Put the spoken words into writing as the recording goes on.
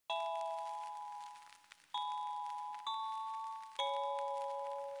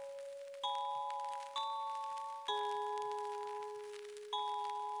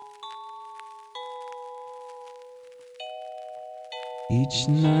Each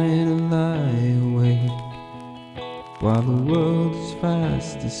night I lie awake while the world is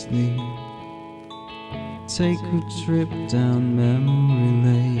fast asleep. Take a trip down memory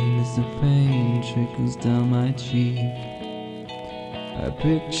lane as the pain trickles down my cheek. I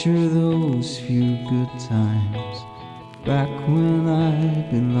picture those few good times back when I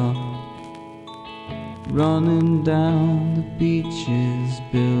belonged, running down the beaches,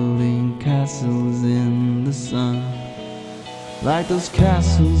 building castles in the sun. Like those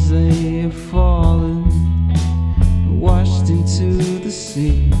castles, they have fallen, washed into the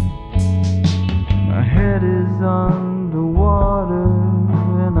sea. My head is underwater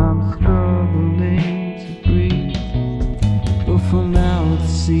and I'm struggling to breathe. But for now the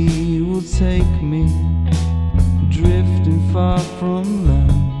sea will take me, drifting far from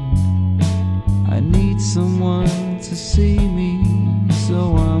land. I need someone to see me,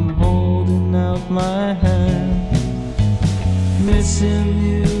 so I'm holding out my hand. Missing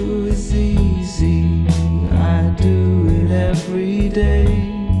you is easy, I do it every day.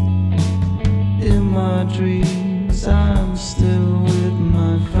 In my dreams I'm still with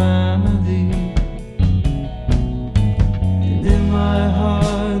my family, and in my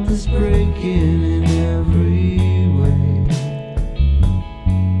heart there's breaking in every way.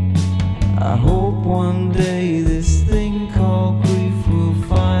 I hope one day this thing called grief will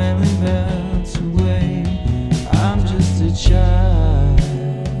finally melt away. I'm just a child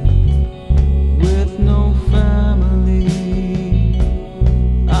with no family.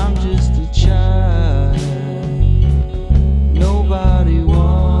 I'm just a child, nobody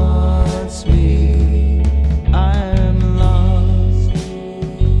wants me. I am lost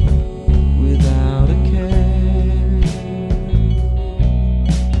without a care,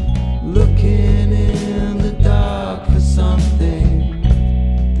 looking in the dark for something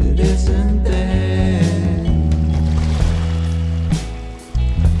that isn't there.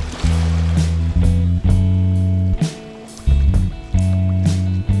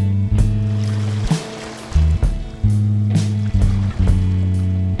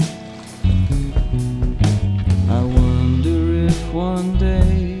 I wonder if one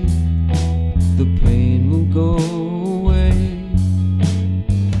day the pain will go away.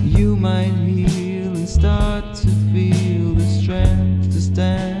 You might heal and start to feel the strength to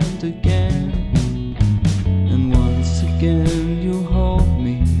stand again. And once again you'll hold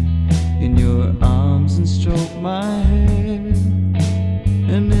me in your arms and stroke my hair.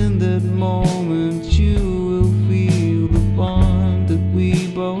 And in that moment you will feel the bond that we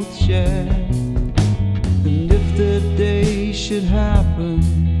both share. And if the day should happen,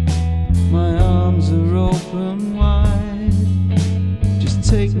 my arms are open wide. Just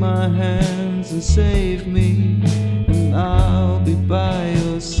take my hands and save me, and I'll be by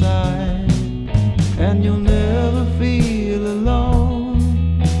your side. And you'll never feel alone,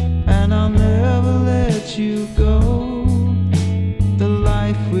 and I'll never let you go. The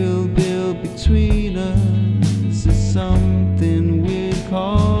life we'll build between us is something we'll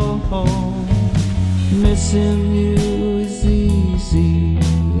call home. Missing you is easy,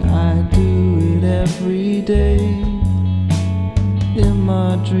 I do it every day. In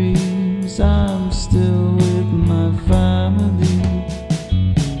my dreams I'm still with my family,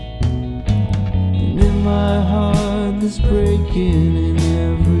 and in my heart there's breaking in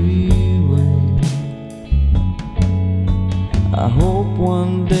every way. I hope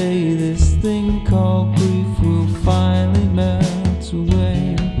one day this thing called grief will finally melt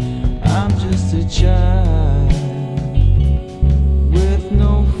away. I'm just a child with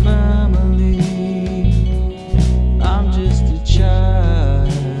no family. I'm just a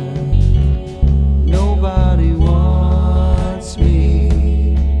child, nobody wants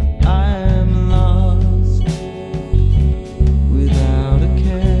me. I am lost without a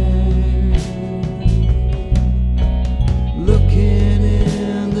care, looking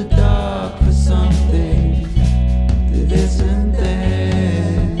in the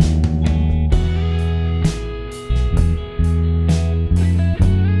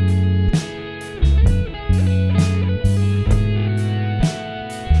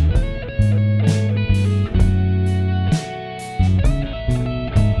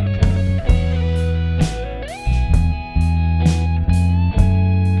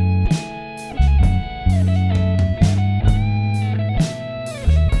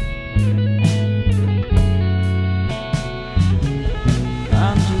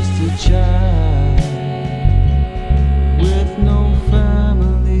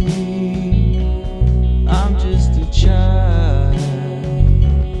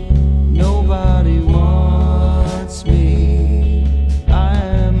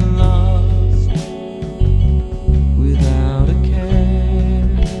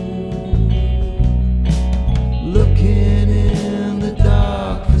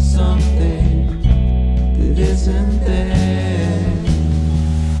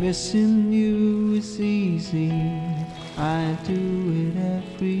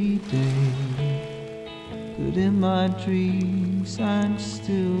But in my dreams I'm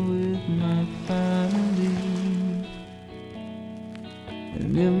still with my family,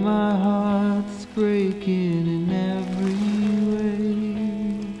 and in my heart it's breaking in every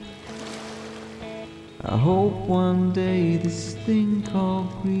way. I hope one day this thing called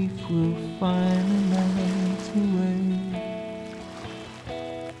grief will finally melt away.